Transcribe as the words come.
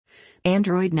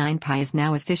Android 9 Pie is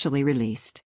now officially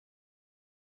released.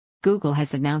 Google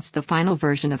has announced the final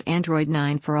version of Android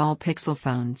 9 for all Pixel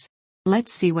phones.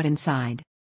 Let's see what inside.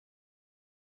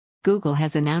 Google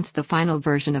has announced the final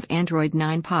version of Android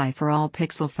 9 Pie for all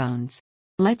Pixel phones.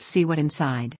 Let's see what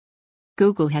inside.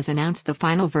 Google has announced the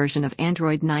final version of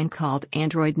Android 9 called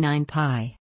Android 9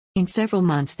 Pie. In several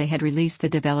months they had released the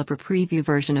developer preview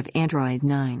version of Android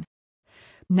 9.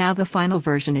 Now the final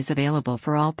version is available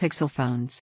for all Pixel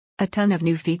phones. A ton of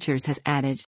new features has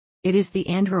added. It is the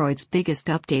Android's biggest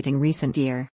update in recent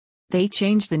year. They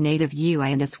changed the native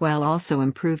UI and as well also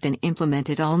improved and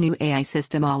implemented all new AI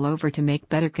system all over to make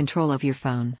better control of your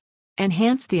phone.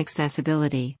 Enhance the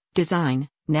accessibility, design,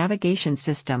 navigation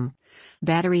system,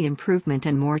 battery improvement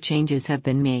and more changes have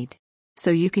been made.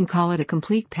 So you can call it a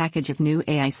complete package of new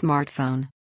AI smartphone.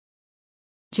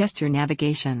 Gesture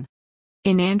navigation.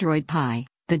 In Android Pie,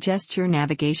 the gesture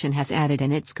navigation has added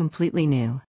and it's completely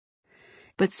new.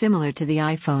 But similar to the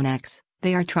iPhone X,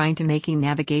 they are trying to making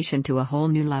navigation to a whole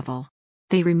new level.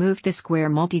 They removed the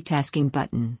square multitasking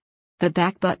button. The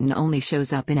back button only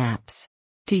shows up in apps.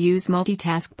 To use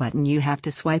multitask button you have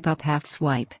to swipe up half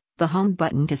swipe, the home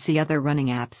button to see other running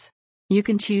apps. You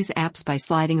can choose apps by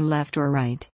sliding left or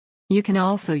right. You can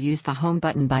also use the home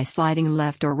button by sliding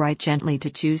left or right gently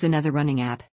to choose another running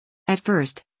app. At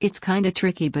first, it's kinda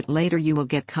tricky but later you will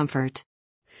get comfort.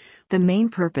 The main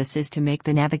purpose is to make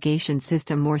the navigation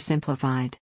system more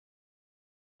simplified.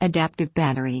 Adaptive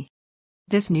battery.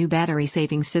 This new battery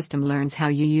saving system learns how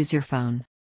you use your phone.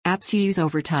 Apps you use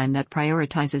over time that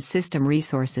prioritizes system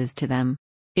resources to them.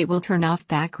 It will turn off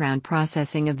background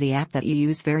processing of the app that you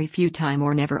use very few time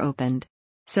or never opened.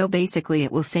 So basically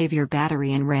it will save your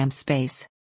battery and RAM space.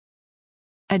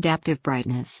 Adaptive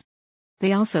brightness.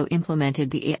 They also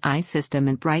implemented the AI system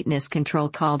and brightness control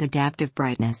called adaptive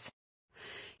brightness.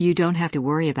 You don't have to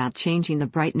worry about changing the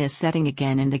brightness setting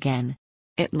again and again.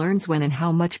 It learns when and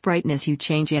how much brightness you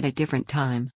change at a different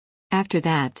time. After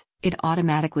that, it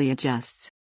automatically adjusts.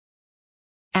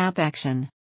 App Action.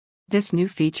 This new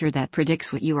feature that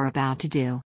predicts what you are about to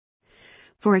do.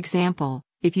 For example,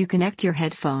 if you connect your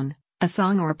headphone, a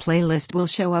song or a playlist will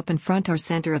show up in front or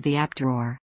center of the app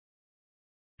drawer.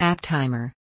 App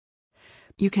Timer.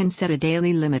 You can set a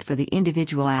daily limit for the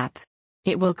individual app.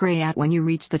 It will gray out when you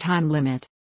reach the time limit.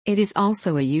 It is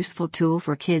also a useful tool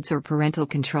for kids or parental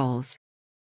controls.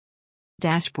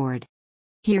 Dashboard.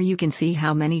 Here you can see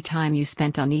how many time you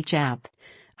spent on each app,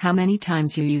 how many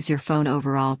times you use your phone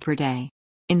overall per day.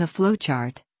 In the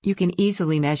flowchart, you can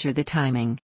easily measure the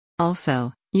timing.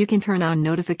 Also, you can turn on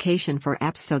notification for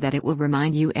apps so that it will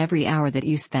remind you every hour that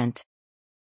you spent.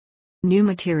 New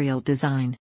material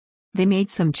design. They made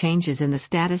some changes in the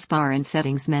status bar and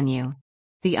settings menu.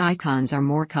 The icons are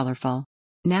more colorful.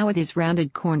 Now it is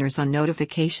rounded corners on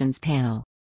notifications panel.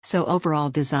 So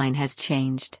overall design has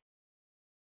changed.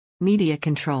 Media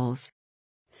controls.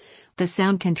 The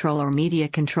sound control or media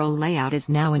control layout is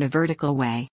now in a vertical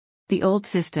way. The old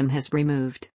system has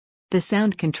removed. The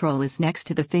sound control is next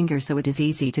to the finger so it is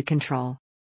easy to control.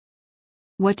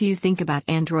 What do you think about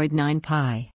Android 9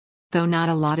 Pie? Though not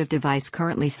a lot of device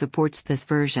currently supports this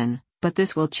version, but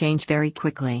this will change very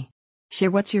quickly. Share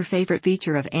what's your favorite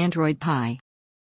feature of Android Pie.